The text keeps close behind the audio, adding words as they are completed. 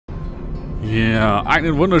Ja,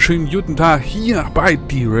 einen wunderschönen guten Tag hier bei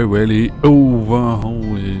Derail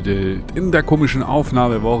Overhauled in der komischen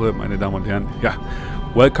Aufnahmewoche, meine Damen und Herren. Ja,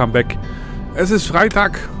 welcome back. Es ist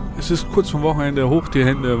Freitag, es ist kurz vom Wochenende, hoch die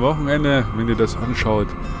Hände, Wochenende, wenn ihr das anschaut.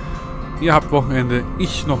 Ihr habt Wochenende,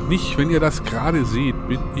 ich noch nicht. Wenn ihr das gerade seht,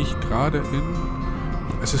 bin ich gerade in...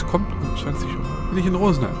 kommt um 20 Uhr, bin ich in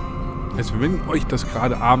Rosenheim. Also wenn euch das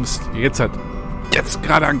gerade abends, jetzt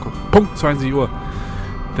gerade anguckt, Punkt 20 Uhr,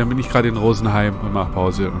 dann bin ich gerade in Rosenheim und mache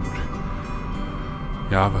Pause und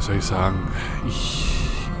ja, was soll ich sagen,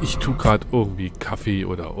 ich tue gerade irgendwie Kaffee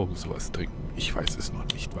oder irgend sowas trinken. Ich weiß es noch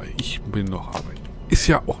nicht, weil ich bin noch arbeiten. Ist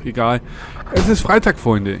ja auch egal. Es ist Freitag,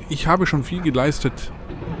 Freunde. Ich habe schon viel geleistet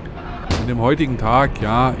an dem heutigen Tag.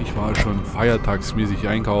 Ja, ich war schon feiertagsmäßig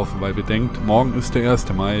einkaufen, weil bedenkt, morgen ist der 1.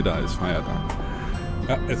 Mai, da ist Feiertag.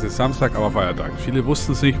 Ja, es ist Samstag, aber Feiertag. Viele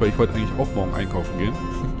wussten es nicht, weil ich wollte eigentlich auch morgen einkaufen gehen.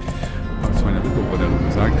 Hat zu meiner Mitbewohnerin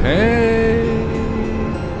gesagt, hey,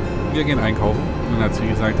 wir gehen einkaufen. Und dann hat sie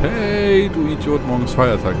gesagt, hey, du Idiot, morgen ist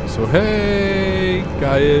Feiertag. Ich so, hey,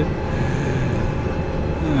 geil.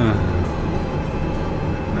 Ja.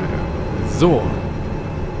 Naja. So.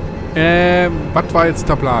 Was war jetzt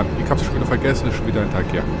der Plan? Ich hab's schon wieder vergessen, ist schon wieder ein Tag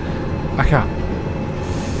her. Ach ja.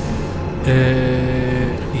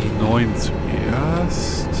 E9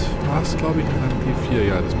 zuerst. War es, glaube ich, und dann P4.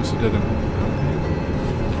 Ja, das müsste der dann...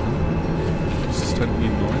 Das ist dann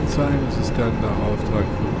E9 sein. Das ist dann der Auftrag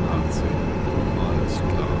 85. Alles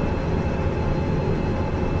klar.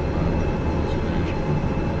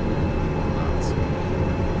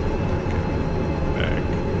 Back.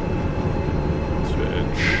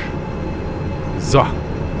 Switch. So.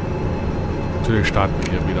 Natürlich starten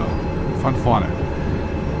wir hier wieder von vorne.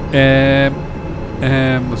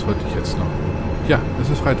 Was wollte ich jetzt noch? Ja, es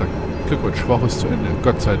ist Freitag. Glückwunsch, Woche ist zu Ende.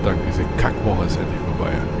 Gott sei Dank, diese Kackwoche ist endlich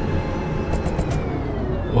vorbei.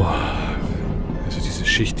 Oh, also diese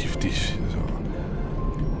Schicht, die so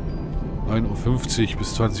 9:50 Uhr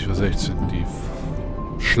bis 20:16 Uhr, die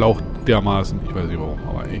schlaucht dermaßen. Ich weiß nicht warum,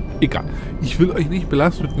 aber egal. Ich will euch nicht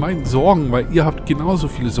belasten mit meinen Sorgen, weil ihr habt genauso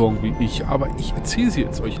viele Sorgen wie ich. Aber ich erzähle sie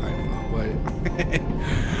jetzt euch einfach, weil...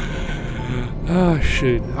 ah,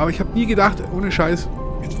 schön. Aber ich habe nie gedacht, ohne Scheiß,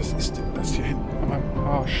 jetzt, was ist denn das hier hinten an meinem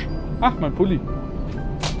Arsch? Ach, mein Pulli.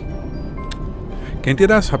 Kennt ihr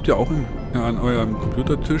das? Habt ihr auch an eurem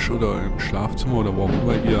Computertisch oder im Schlafzimmer oder wo auch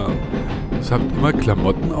immer ihr... Das habt immer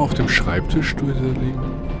Klamotten auf dem Schreibtisch liegen?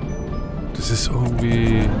 Das ist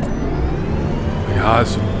irgendwie... Ja,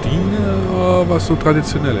 so ein Ding, was so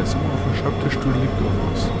traditionell ist. Immer auf dem Schreibtischstuhl liegt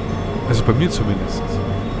irgendwas. Also bei mir zumindest.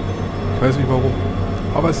 Ich weiß nicht warum.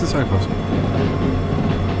 Aber es ist einfach so.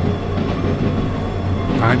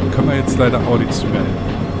 Nein, können wir jetzt leider auch nichts mehr.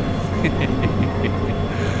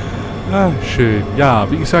 Ah, schön. Ja,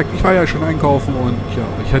 wie gesagt, ich war ja schon einkaufen und ja,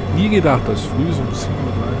 ich hatte nie gedacht, dass früh so um 7:30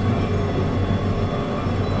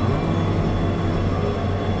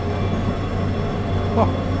 Uhr... Oh,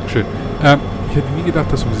 schön. Ich hätte nie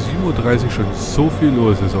gedacht, dass um 7:30 Uhr schon so viel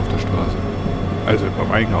los ist auf der Straße. Also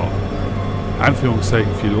beim Einkaufen. In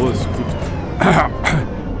Anführungszeichen viel los. Gut.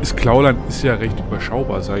 Das Klauland ist ja recht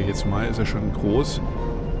überschaubar, sage ich jetzt mal. Ist ja schon groß.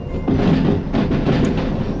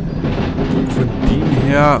 Von dem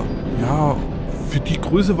her, ja, für die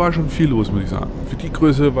Größe war schon viel los, muss ich sagen. Für die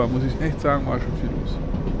Größe war, muss ich echt sagen, war schon viel los.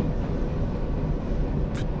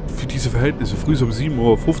 Für diese Verhältnisse. Früh um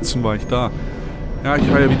 7:15 Uhr war ich da. Ja,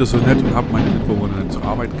 ich war ja wieder so nett und habe meine Mitbewohnerin zur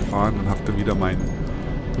Arbeit gefahren und habe dann wieder meinen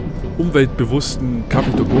umweltbewussten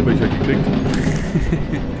Kaffee-to-go-Becher gekriegt.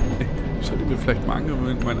 Ich sollte mir vielleicht mal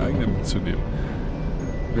angewöhnen, meinen eigenen mitzunehmen.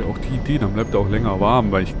 Wäre auch die Idee, dann bleibt er auch länger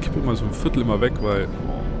warm, weil ich kippe immer so ein Viertel immer weg, weil...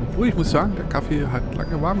 Obwohl, ich muss sagen, der Kaffee hat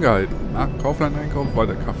lange warm gehalten. Nach dem Kaufland-Einkauf war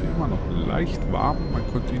der Kaffee immer noch leicht warm, man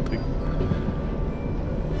konnte ihn trinken.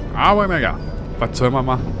 Aber naja, was soll man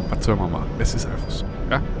machen? Was soll man machen? Es ist einfach so,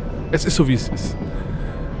 ja? Es ist so, wie es ist.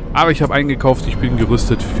 Aber ich habe eingekauft, ich bin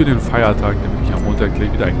gerüstet für den Feiertag, damit ich am Montag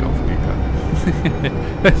gleich wieder einkaufen gehen kann.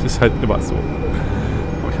 Es ist halt immer so.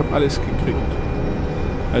 Ich habe alles gekriegt.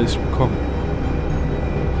 Alles bekommen.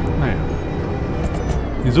 Naja.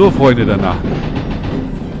 So, Freunde danach.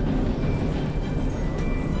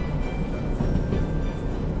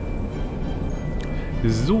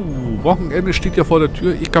 So, Wochenende steht ja vor der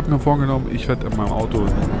Tür. Ich habe mir vorgenommen, ich werde in meinem Auto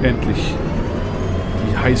endlich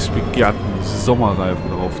die heiß begehrten Sommerreifen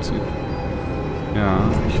draufziehen. Ja,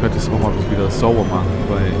 ich werde es auch mal wieder sauber machen,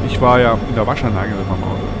 weil ich war ja in der Waschanlage mit meinem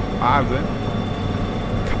Auto. Wahnsinn.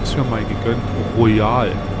 Ich habe es mir mal gegönnt.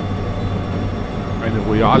 Royal. Eine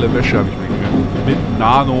royale Wäsche habe ich mir gegönnt. Mit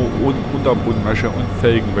Nano und Unterbodenwäsche und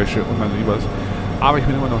Felgenwäsche und man sieht was. Aber ich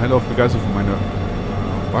bin immer noch hellauf begeistert von meiner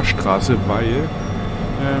Waschstraße, weil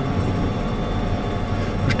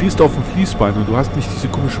stehst auf dem Fließband und du hast nicht diese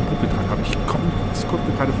komische Puppe dran. Aber es kommt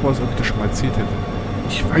mir gerade vor, als ob ich das schon mal erzählt hätte.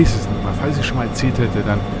 Ich weiß es nicht mal. Falls ich schon mal erzählt hätte,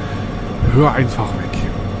 dann hör einfach weg.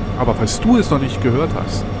 Aber falls du es noch nicht gehört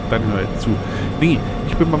hast, dann hör jetzt zu. Nee,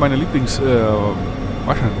 ich bin bei meiner Waschanlage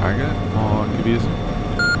gewesen.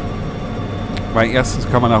 Weil erstens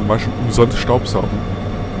kann man nach dem Waschen umsonst Staubsaugen.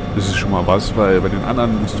 Das ist schon mal was, weil bei den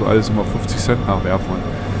anderen musst du alles immer 50 Cent nachwerfen. Und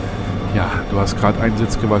ja, du hast gerade einen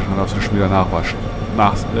Sitz gewaschen, dann darfst du schon wieder nachwaschen.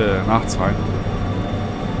 Nachzahlen.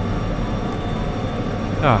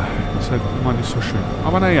 Ja, ist halt immer nicht so schön.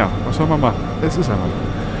 Aber naja, was soll man machen? Es ist einfach so.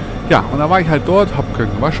 Ja, und dann war ich halt dort, hab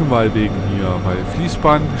keinen gewaschen, weil wegen hier, weil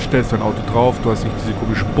Fließband, stellst dein Auto drauf, du hast nicht diese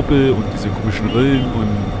komischen Buppel und diese komischen Rillen und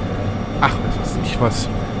ach, weiß nicht was.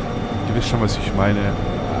 Ihr wisst schon, was ich meine.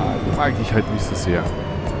 Mag ich halt nicht so sehr.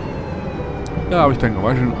 Ja, habe ich dann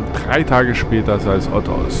gewaschen und 3 Tage später sah das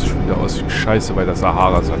Auto schon wieder aus wie Scheiße, weil der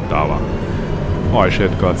Sahara-Sand da war. Oh, ich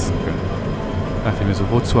hätte kotzen können. Dachte mir so,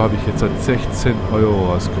 wozu habe ich jetzt 16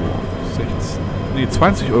 Euro rausgeworfen?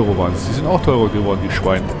 20 Euro waren es. Die sind auch teurer geworden, die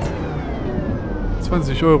Schweine.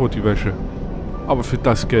 20 Euro die Wäsche. Aber für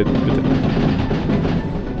das Geld, bitte.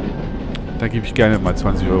 Da gebe ich gerne mal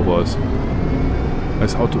 20 Euro aus.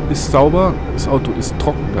 Das Auto ist sauber, das Auto ist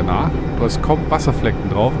trocken danach. Du hast kaum Wasserflecken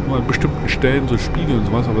drauf, nur an bestimmten Stellen, so Spiegel und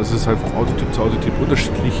sowas, aber es ist halt von Autotyp zu Autotyp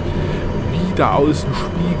unterschiedlich, wie der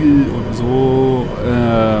Außenspiegel und so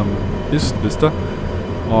ist, wisst ihr?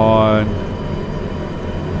 Und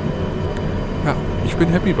ja, ich bin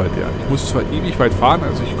happy bei der. Ich muss zwar ewig weit fahren,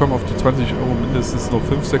 also ich komme auf die 20 Euro mindestens noch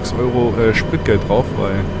 5, 6 Euro Spritgeld drauf,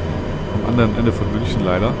 weil am anderen Ende von München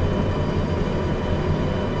leider.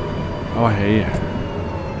 Aber hey,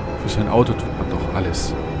 für sein Auto tut man doch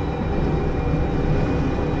alles.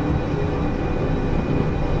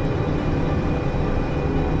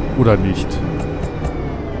 Oder nicht?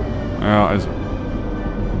 Ja, also.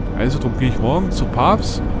 Also darum gehe ich morgen zu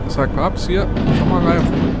Papst. Sag Papst, hier, schau mal rein.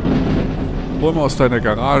 Hol mal aus deiner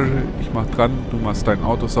Garage. Ich mach dran, du machst dein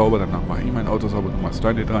Auto sauber, danach mach ich mein Auto sauber, du machst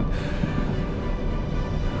deine dran.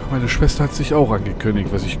 Meine Schwester hat sich auch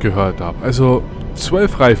angekündigt, was ich gehört habe. Also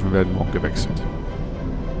 12 Reifen werden morgen gewechselt.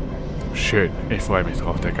 Schön, ich freue mich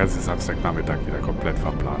drauf. Der ganze Samstagnachmittag wieder komplett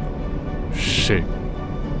verplant. Schön.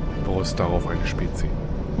 Brust darauf eine Spezi.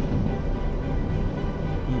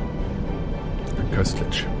 Ein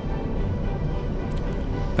Köstlitsch.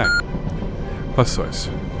 Nein, was soll's.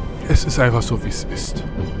 Es ist einfach so, wie es ist.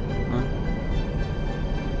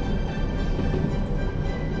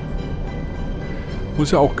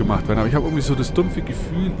 Muss ja auch gemacht werden, aber ich habe irgendwie so das dumpfe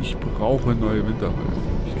Gefühl, ich brauche neue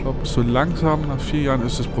Winterreifen. Ich glaube, so langsam nach 4 Jahren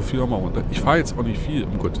ist das Profil auch mal runter. Ich fahre jetzt auch nicht viel,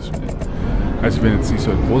 um Gottes Willen. Also ich bin jetzt nicht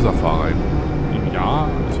so ein großer Fahrer im Jahr.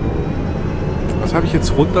 Also, was habe ich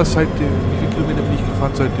jetzt runter seit dem, wie viele Kilometer bin ich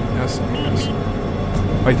gefahren seit dem 1.1.?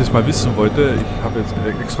 Weil ich das mal wissen wollte, ich habe jetzt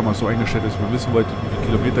extra mal so eingestellt, dass ich mal wissen wollte, wie viele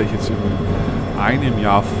Kilometer ich jetzt in einem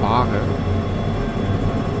Jahr fahre.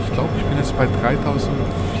 Ich glaube, ich bin jetzt bei 3.000, 4.000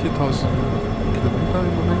 Kilometer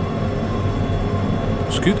im Moment.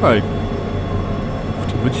 Das geht eigentlich. Auf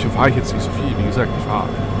die München fahre ich jetzt nicht so viel. Wie gesagt,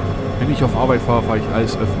 wenn ich auf Arbeit fahre, fahre ich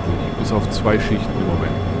alles öffentlich. Bis auf 2 Schichten im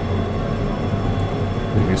Moment.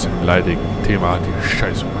 Wir sind im leidigen Thema, die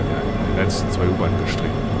Scheiße in den letzten 2 U-Bahnen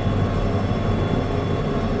gestrickt.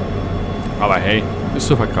 Aber hey, ist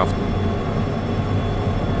zu verkraften.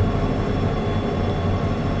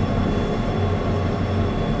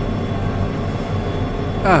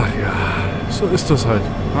 Ach ja, so ist das halt.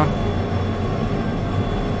 Ha?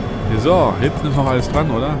 So, hinten ist noch alles dran,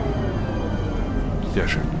 oder? Sehr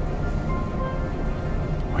schön.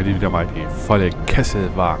 Heute wieder mal die volle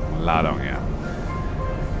Kesselwagenladung, ja.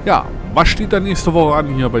 Ja, was steht da nächste Woche an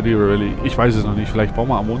hier bei Derail? Ich weiß es noch nicht. Vielleicht bauen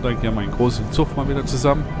wir am Montag hier meinen großen Zug mal wieder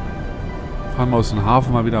zusammen. Fahren wir aus dem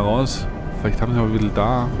Hafen mal wieder raus. Vielleicht haben wir mal ein bisschen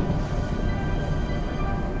da.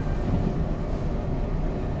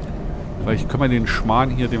 Vielleicht können wir den Schmarrn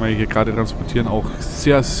hier, den wir hier gerade transportieren, auch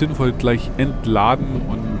sehr sinnvoll gleich entladen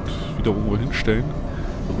und wieder irgendwo hinstellen.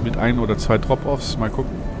 Mit 1 oder 2 Drop-Offs. Mal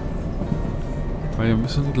gucken. Weil wir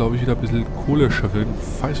müssen, glaube ich, wieder ein bisschen Kohle scheffeln,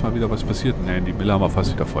 falls mal wieder was passiert. Ne, die Mille haben wir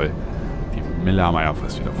fast wieder voll. Die Mille haben wir ja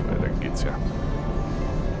fast wieder voll. Dann geht's ja.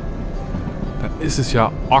 Dann ist es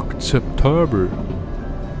ja akzeptabel.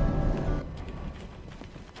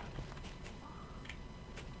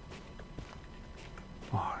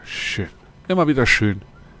 Oh, schön. Immer wieder schön.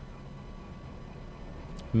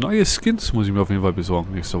 Neue Skins muss ich mir auf jeden Fall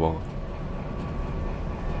besorgen nächste Woche.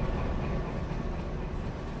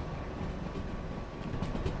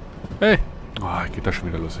 Hey! Oh, geht das schon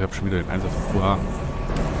wieder los. Ich habe schon wieder den Einsatz. Uah.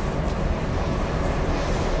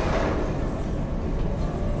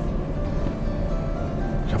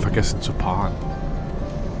 Ich habe vergessen zu paaren.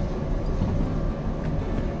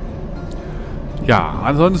 Ja,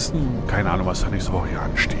 ansonsten, keine Ahnung, was da nächste Woche hier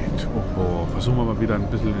ansteht. Irgendwo versuchen wir mal wieder ein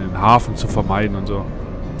bisschen in den Hafen zu vermeiden und so.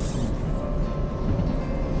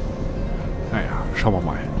 Naja, schauen wir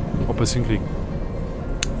mal, ob wir es hinkriegen.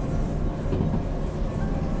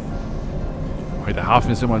 Weil der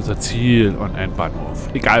Hafen ist immer unser Ziel und ein Bahnhof.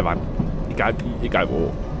 Egal wann, egal wie, egal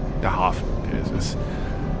wo. Der Hafen, der ist es.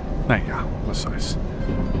 Naja, was soll's.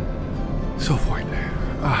 So, Freunde.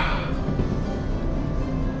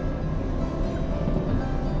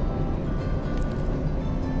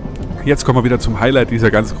 Jetzt kommen wir wieder zum Highlight dieser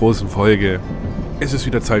ganz großen Folge. Es ist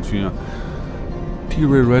wieder Zeit für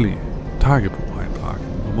Derail Tagebucheintrag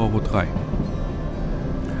Nummer 3.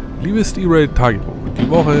 Liebes Derail Tagebuch, die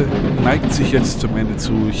Woche neigt sich jetzt zum Ende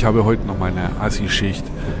zu. Ich habe heute noch meine Assi-Schicht.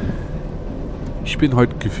 Ich bin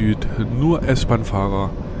heute gefühlt nur S-Bahn-Fahrer.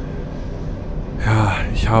 Ja,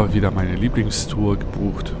 ich habe wieder meine Lieblingstour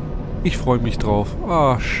gebucht. Ich freue mich drauf.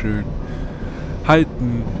 Ah, schön.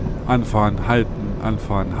 Halten, anfahren, halten,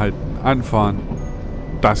 anfahren, halten, anfahren.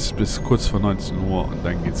 Das bis kurz vor 19 Uhr und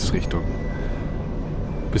dann geht's Richtung...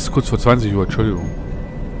 Bis kurz vor 20 Uhr, Entschuldigung.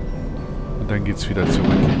 Und dann geht's wieder zurück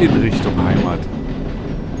in Richtung Heimat.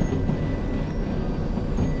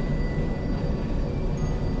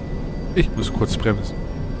 Ich muss kurz bremsen.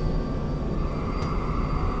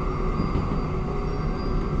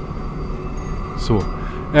 So,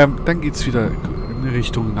 dann geht's wieder in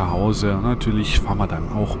Richtung nach Hause. Und natürlich fahren wir dann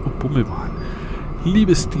auch Bummelbahn.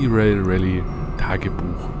 Liebes Derail Rally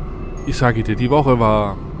Tagebuch. Ich sage dir, die Woche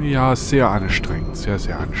war ja sehr anstrengend. Sehr,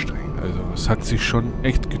 sehr anstrengend. Also es hat sich schon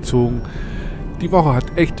echt gezogen. Die Woche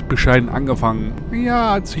hat echt bescheiden angefangen.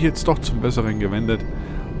 Ja, hat sich jetzt doch zum Besseren gewendet.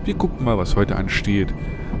 Wir gucken mal, was heute ansteht.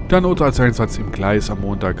 Der Notarzteinsatz im Gleis am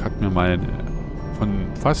Montag hat mir mal von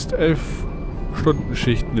fast 11 Stunden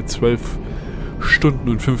Schicht eine 12 Stunden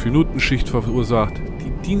und 5 Minuten Schicht verursacht. Die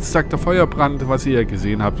Dienstag der Feuerbrand, was ihr ja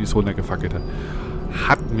gesehen habt, wie es runtergefackelt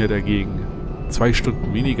hat mir dagegen 2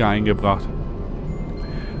 Stunden weniger eingebracht.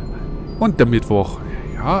 Und der Mittwoch,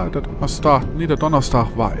 ja, der Donnerstag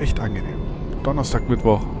war echt angenehm. Donnerstag,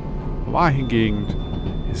 Mittwoch war hingegen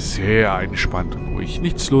sehr entspannt, ruhig,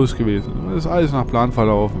 nichts los gewesen. Es ist alles nach Plan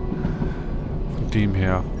verlaufen. Von dem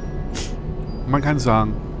her, man kann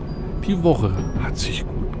sagen, die Woche hat sich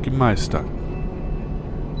gut gemeistert.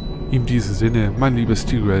 In diesem Sinne, mein liebes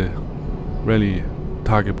Derail Rally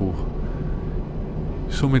Tagebuch.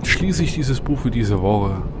 Somit schließe ich dieses Buch für diese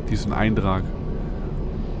Woche, diesen Eintrag.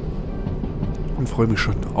 Und freue mich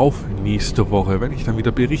schon auf nächste Woche, wenn ich dann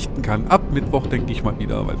wieder berichten kann. Ab Mittwoch denke ich mal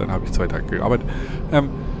wieder, weil dann habe ich 2 Tage gearbeitet.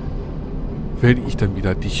 Werde ich dann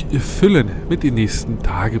wieder dich füllen mit dem nächsten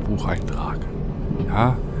Tagebucheintrag.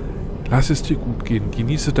 Ja, lass es dir gut gehen,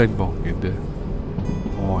 genieße dein Wochenende.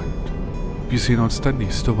 Und wir sehen uns dann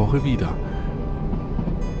nächste Woche wieder.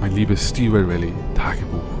 Mein liebes Derail Rally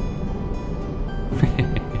Tagebuch.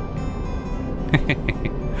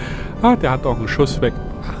 Ah, der hat auch einen Schuss weg.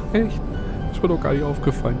 Ach, echt? Das ist mir doch gar nicht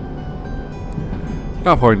aufgefallen.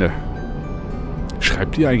 Ja, Freunde.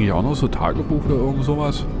 Schreibt ihr eigentlich auch noch so Tagebuch oder irgend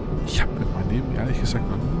sowas? Ich habe in meinem Leben ehrlich gesagt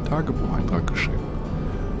noch nie einen Tagebucheintrag geschrieben.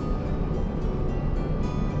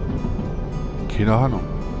 Keine Ahnung.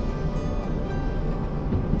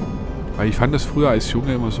 Weil ich fand das früher als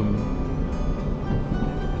Junge immer so ein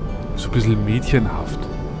bisschen mädchenhaft.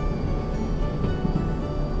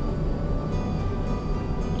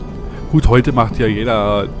 Gut, heute macht ja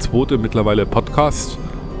jeder Zweite mittlerweile Podcast.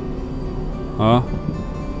 Ja.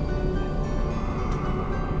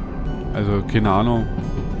 Also, keine Ahnung.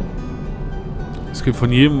 Es gibt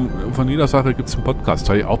von jeder Sache gibt es einen Podcast.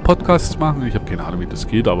 Soll ich auch Podcasts machen? Ich habe keine Ahnung, wie das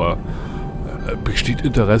geht, aber besteht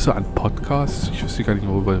Interesse an Podcasts? Ich wüsste gar nicht,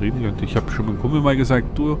 worüber ich reden könnte. Ich habe schon mit einem Kumpel mal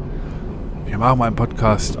gesagt, du, wir machen mal einen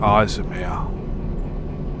Podcast ASMR.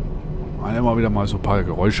 Mal immer wieder mal so ein paar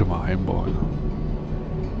Geräusche mal einbauen.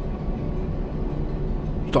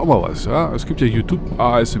 Ist auch mal was, ja. Es gibt ja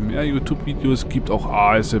ASMR YouTube-Videos, gibt auch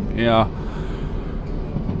ASMR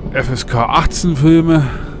FSK 18 Filme.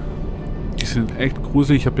 Die sind echt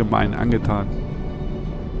gruselig. Ich habe mir mal einen angetan.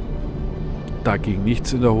 Da ging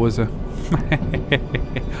nichts in der Hose.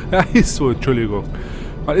 Ja, ist so, Entschuldigung.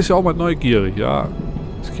 Man ist ja auch mal neugierig, ja.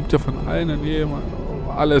 Es gibt ja von allen und jedem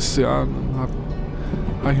alles, ja.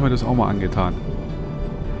 Habe ich mir das auch mal angetan.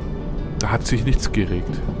 Da hat sich nichts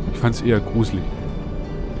geregt. Ich fand es eher gruselig.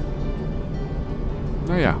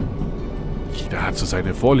 Naja. Jeder hat so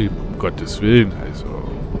seine Vorlieben, um Gottes Willen. Also,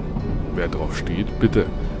 wer drauf steht, bitte.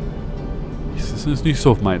 Das ist nicht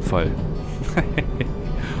so mein Fall.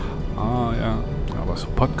 Ah, ja. Aber so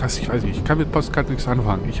Podcast, ich weiß nicht. Ich kann mit Podcast nichts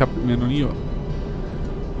anfangen. Ich habe mir noch nie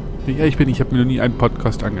Wenn ich ehrlich bin, ich habe mir noch nie einen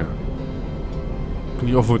Podcast angehört. Bin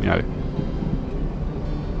ich offen, ja.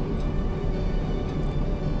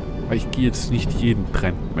 Weil ich gehe jetzt nicht jeden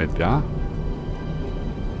Trend mit, ja?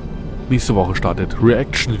 Nächste Woche startet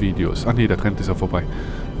Reaction-Videos. Ach nee, der Trend ist ja vorbei.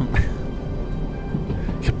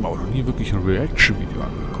 Ich habe mir auch noch nie wirklich ein Reaction-Video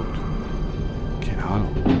angeguckt. Keine Ahnung.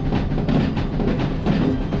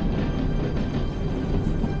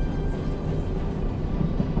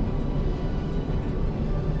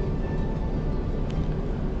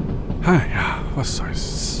 Ja, was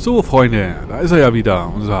soll's. So, Freunde, da ist er ja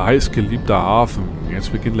wieder, unser heißgeliebter Hafen.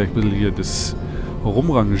 Jetzt beginnt gleich ein bisschen hier das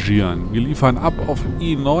Rumrangieren. Wir liefern ab auf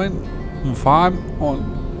I9 und fahren und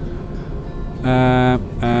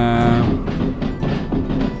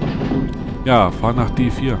ja, fahren nach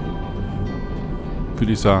D4.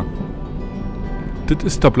 Würde ich sagen. Das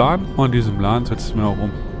ist der Plan und diesen Plan setzen wir auch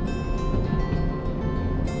um.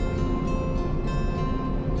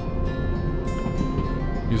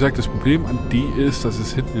 Wie gesagt, das Problem an die ist, dass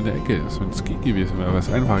es hinten in der Ecke ist. Wenn es geht gewesen wäre, wäre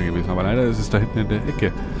es einfacher gewesen. Aber leider ist es da hinten in der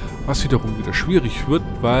Ecke. Was wiederum wieder schwierig wird,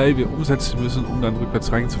 weil wir umsetzen müssen, um dann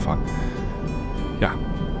rückwärts reinzufahren. Ja.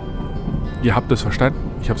 Ihr habt das verstanden.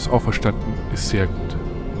 Ich habe es auch verstanden. Ist sehr gut.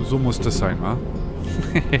 So muss das sein, wa?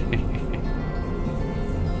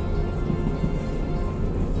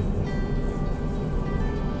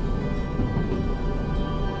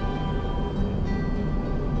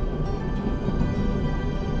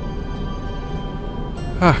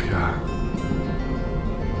 Ach ja.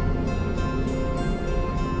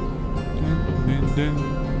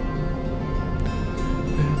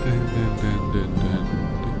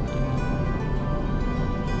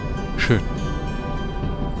 Schön.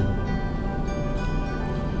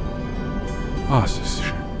 Ah, es ist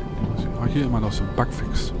schön. Hier immer noch so ein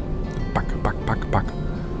Bugfix. Bug.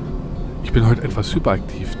 Ich bin heute etwas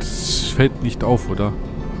hyperaktiv. Das fällt nicht auf, oder?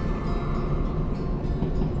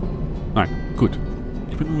 Nein, gut.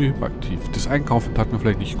 Ich bin irgendwie hyperaktiv. Das Einkaufen tat mir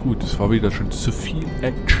vielleicht nicht gut. Es war wieder schon zu viel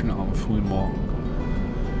Action am frühen Morgen.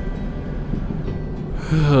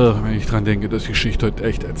 Wenn ich dran denke, dass die Geschichte heute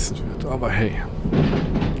echt ätzend wird. Aber hey.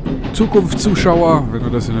 Zukunftszuschauer, wenn du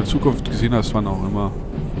das in der Zukunft gesehen hast, wann auch immer.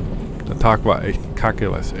 Der Tag war echt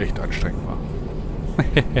kacke, weil es echt anstrengend war.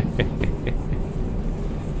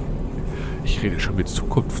 Ich rede schon mit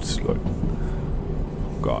Zukunftsleuten.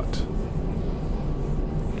 Oh Gott.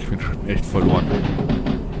 Ich bin schon echt verloren.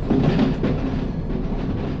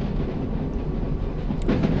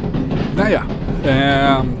 Naja,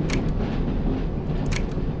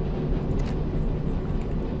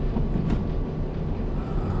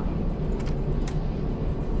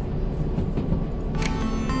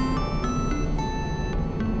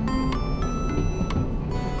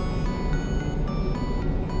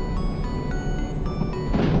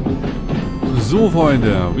 so,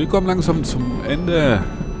 Freunde, wir kommen langsam zum Ende.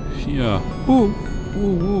 Hier.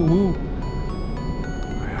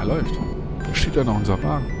 Ja, läuft. Da steht ja noch unser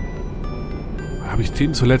Wagen. Habe ich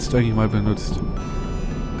den zuletzt eigentlich mal benutzt?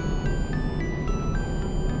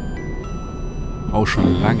 Auch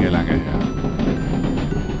schon lange her.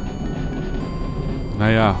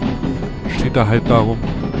 Naja, steht da halt darum.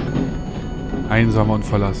 Einsamer und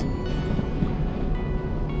verlassen.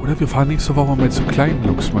 Oder wir fahren nächste Woche mal zu kleinen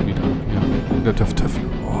Lux mal wieder. Ja, in der Töffel.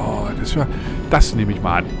 Oh, das nehme ich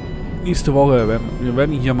mal an. Nächste Woche, wir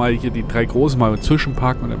werden hier mal die 3 großen mal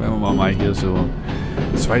zwischenparken und dann werden wir mal hier so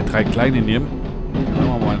 2, 3 kleine nehmen. Dann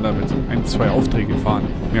werden wir mal damit 1, 2 Aufträge fahren.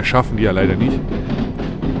 Mehr schaffen die ja leider nicht.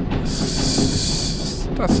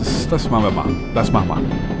 Das machen wir mal. Das machen wir.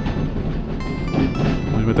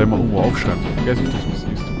 Muss ich mir da mal irgendwo aufschreiben. Vergesse ich das bis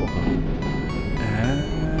nächste Woche.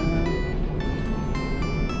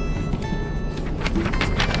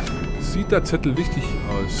 Sieht der Zettel wichtig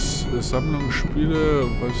aus? Sammlung, Spiele,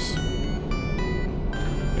 was...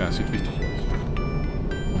 Ja, sieht wichtig aus.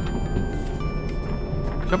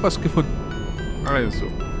 Ich habe was gefunden. Also.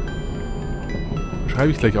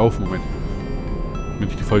 Schreibe ich gleich auf, Moment. Wenn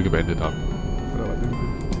ich die Folge beendet habe.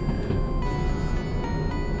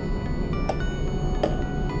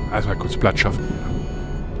 Also mal kurz Platz schaffen.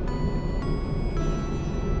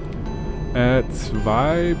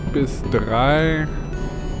 2 bis 3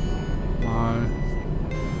 mal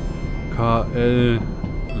KL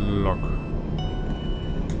Log.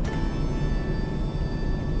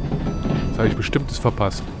 Das habe ich bestimmtes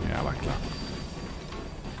verpasst. Ja, aber klar.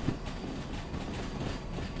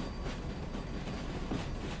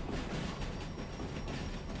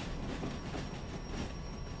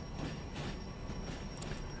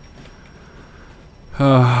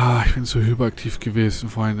 Ah, ich bin so hyperaktiv gewesen,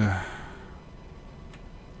 Freunde.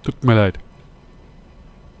 Tut mir leid.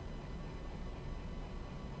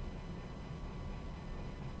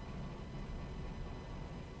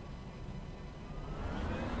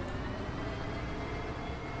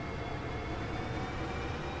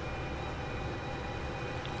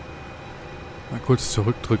 Mal kurz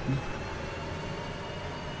zurückdrücken.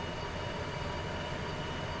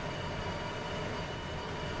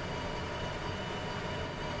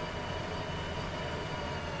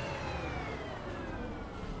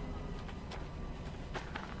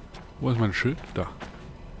 Wo ist mein Schild? Da.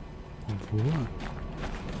 Und wo?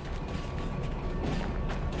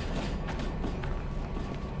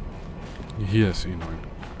 Hier ist E9.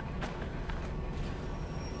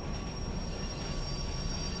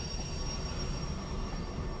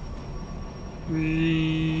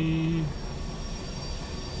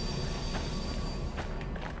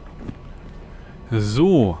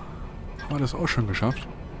 So. Haben wir das auch schon geschafft?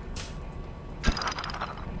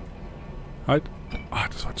 Halt. Ah,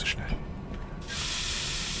 das war zu schnell.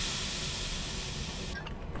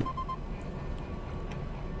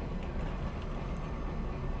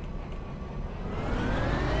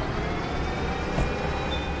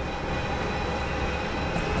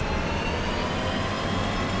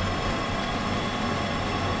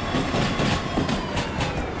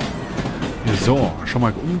 So, schon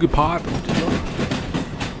mal umgepaart.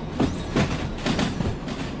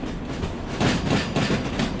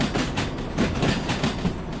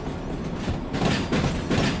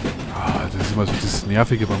 Das ist immer so das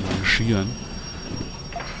Nervige beim Rangieren.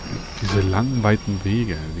 Diese langen, weiten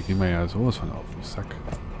Wege, die gehen mir ja sowas von auf den Sack.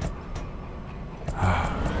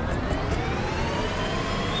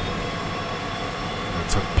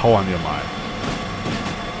 Jetzt powern wir mal.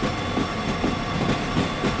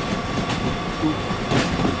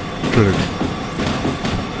 Entschuldigung.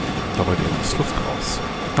 Da war die Luft raus.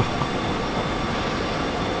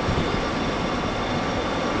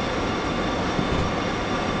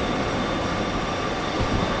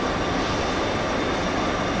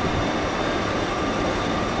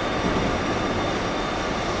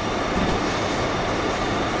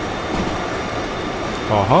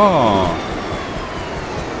 Aha.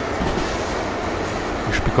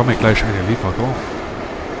 Ich bekomme gleich eine Lieferung.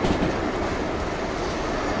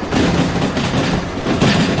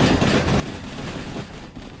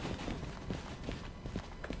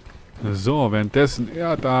 So, währenddessen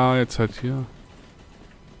er da jetzt halt hier.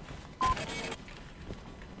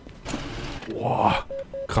 Boah,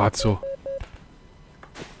 gerade so.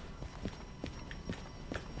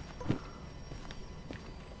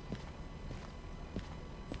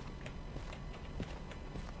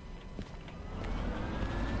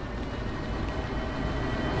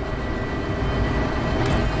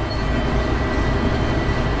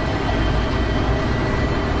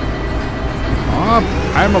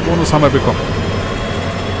 Einmal Bonus haben wir bekommen.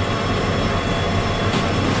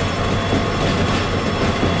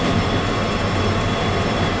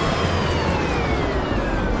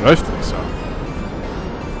 Läuft, würde ich sagen.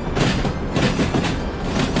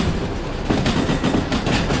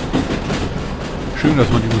 Schön, dass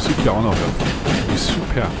man die Musik hier auch noch hört. Die ist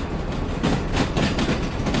super.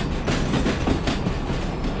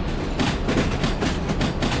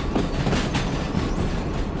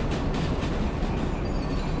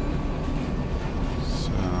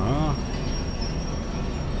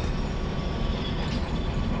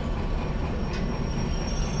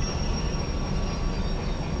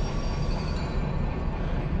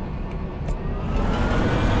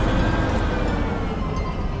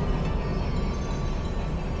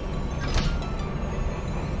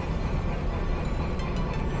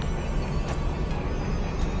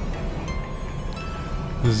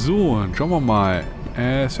 So, dann schauen wir mal.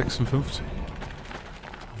 56.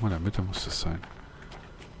 Oh, in der Mitte muss das sein.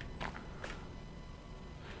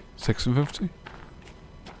 56?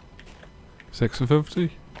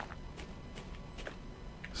 56?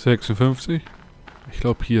 56? Ich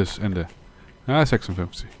glaube, hier ist Ende. Ja,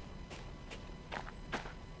 56.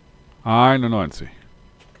 91.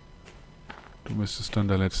 Du müsstest dann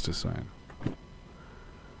der Letzte sein.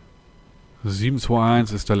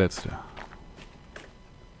 721 ist der Letzte.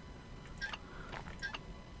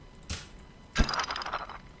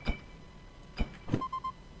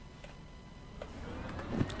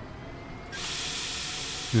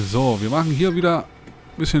 So, wir machen hier wieder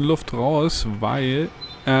ein bisschen Luft raus, weil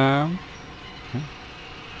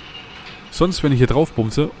sonst, wenn ich hier drauf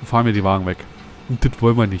bumse, fahren wir die Wagen weg. Und das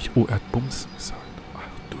wollen wir nicht. Oh, er hat Bums gesagt. Ach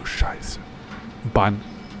du Scheiße. Bahn.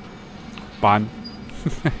 Bahn.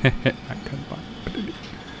 Er kann Bahn. Bitte nicht.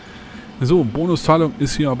 So, Bonuszahlung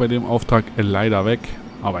ist hier bei dem Auftrag leider weg.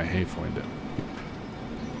 Aber hey, Freunde.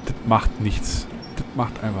 Das macht nichts. Das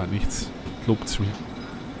macht einfach nichts. Lobt's mir.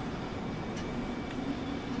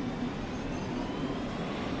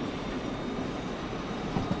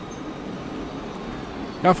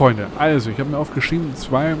 Ja, Freunde, also ich habe mir aufgeschrieben,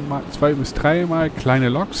 2 bis 3 Mal kleine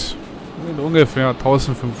Loks. Mit ungefähr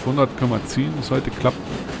 1500 können wir ziehen. Das sollte klappen.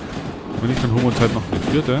 Wenn nicht, dann holen wir uns halt noch eine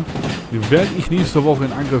vierte. Den werde ich nächste Woche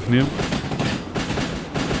in Angriff nehmen.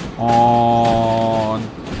 Und ja,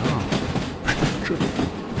 bestimmt schön.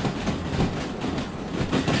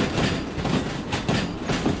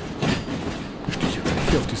 Stehe ich jetzt echt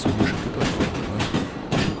hier auf die sumische Gitter?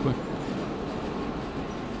 Cool.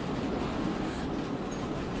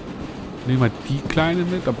 Nehmen wir die kleine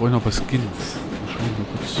mit, da brauche ich noch was Skins. Wahrscheinlich nur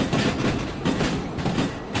kurz.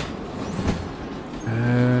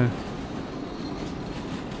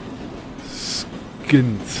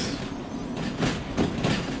 Skins.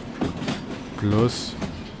 Plus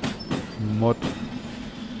Mod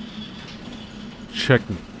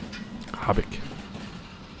checken. Hab ich.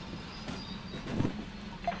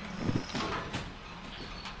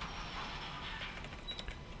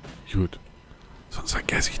 Gut. Sonst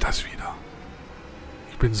vergesse ich das wieder.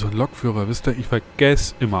 Ich bin so ein Lokführer, wisst ihr? Ich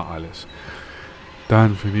vergesse immer alles.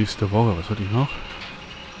 Dann für nächste Woche, was hatte ich noch?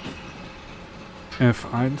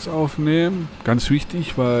 F1 aufnehmen. Ganz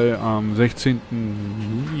wichtig, weil am 16.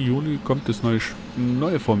 Juni kommt das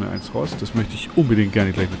neue Formel 1 raus. Das möchte ich unbedingt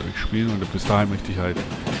gerne gleich mit euch spielen. Und bis dahin möchte ich halt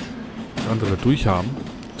das andere durchhaben.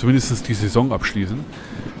 Zumindest die Saison abschließen.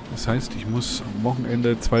 Das heißt, ich muss am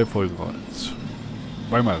Wochenende 2 Folgen raus.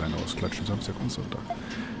 Zweimal rein ausklatschen, Samstag und Sonntag.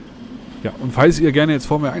 Ja, und falls ihr gerne jetzt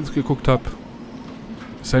Formel 1 geguckt habt,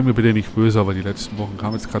 seid mir bitte nicht böse, aber die letzten Wochen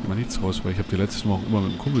kam jetzt gerade mal nichts raus, weil ich habe die letzten Wochen immer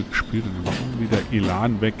mit dem Kumpel gespielt und dann war irgendwie der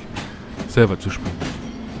Elan weg, selber zu spielen.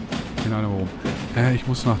 Keine Ahnung warum. Ich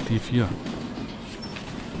muss nach die 4.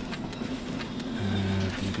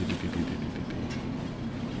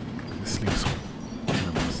 Ist links rum.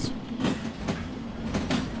 Ja, passt.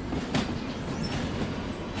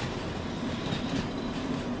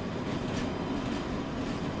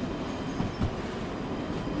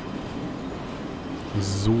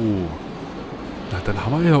 So. Na, dann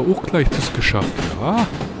haben wir ja auch gleich das geschafft, ja?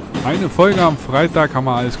 Eine Folge am Freitag haben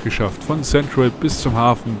wir alles geschafft. Von Central bis zum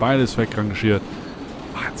Hafen, beides wegrangiert.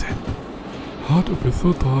 Wahnsinn. Oh, du bist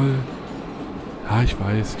so toll. Ja, ich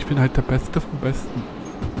weiß. Ich bin halt der Beste vom Besten.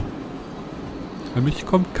 An mich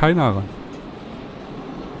kommt keiner ran.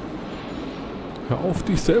 Hör auf,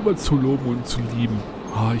 dich selber zu loben und zu lieben.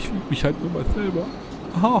 Oh, ich liebe mich halt nur mal selber.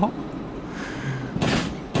 Oh.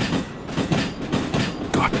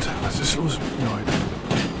 Was ist los mit mir heute?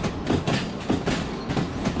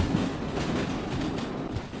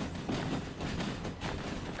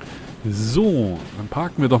 So, dann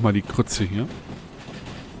parken wir doch mal die Krütze hier.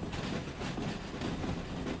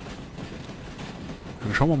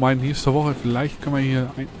 Dann schauen wir mal in nächster Woche. Vielleicht können wir hier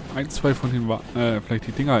ein zwei von den vielleicht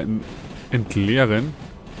die Dinger entleeren.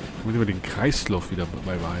 Damit wir den Kreislauf wieder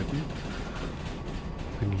beibehalten.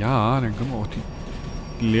 Wenn ja, dann können wir auch die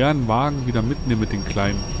leeren Wagen wieder mitnehmen mit den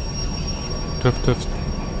kleinen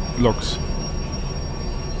Loks.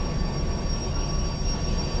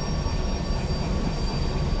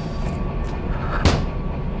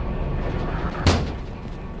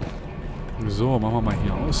 So, machen wir mal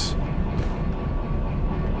hier aus.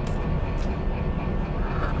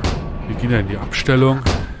 Wir gehen ja in die Abstellung.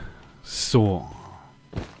 So.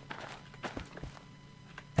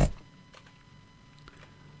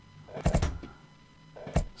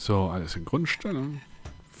 So, alles in Grundstellung.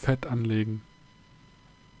 Fett anlegen.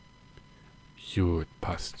 Gut,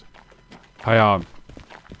 passt. Feierabend.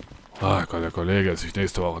 Ah, kann der Kollege sich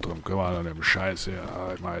nächste Woche drum kümmern an dem Scheiß hier.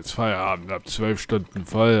 Ich mache jetzt Feierabend. Hab 12 Stunden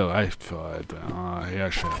voll. Reicht für heute. Ah, Herr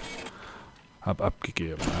Chef. Hab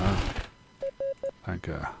abgegeben. Ja.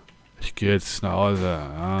 Danke. Ich gehe jetzt nach Hause.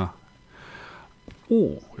 Ja.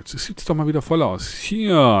 Oh, jetzt sieht es doch mal wieder voll aus.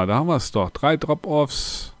 Hier, da haben wir es doch. 3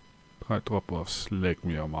 Drop-Offs. 3 Drop-Offs. Leg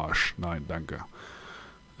mir am Arsch. Nein, danke.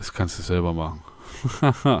 Das kannst du selber machen.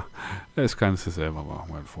 Das kannst du selber machen,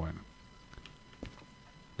 mein Freund.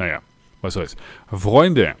 Naja, was soll's.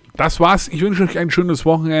 Freunde, das war's. Ich wünsche euch ein schönes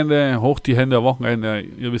Wochenende. Hoch die Hände, Wochenende.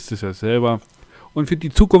 Ihr wisst es ja selber. Und für die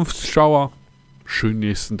Zukunftsschauer, schönen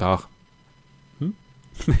nächsten Tag. Hm?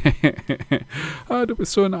 Ah, du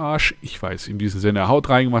bist so ein Arsch. Ich weiß, in diesem Sinne. Haut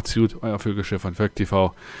rein, macht's gut. Euer Vögelchef von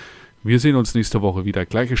VoegTV. Wir sehen uns nächste Woche wieder.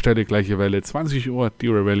 Gleiche Stelle, gleiche Welle. 20 Uhr,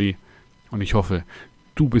 Derail. Und ich hoffe,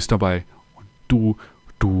 du bist dabei. Und du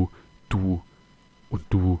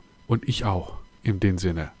und ich auch. In dem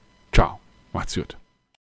Sinne. Ciao. Macht's gut.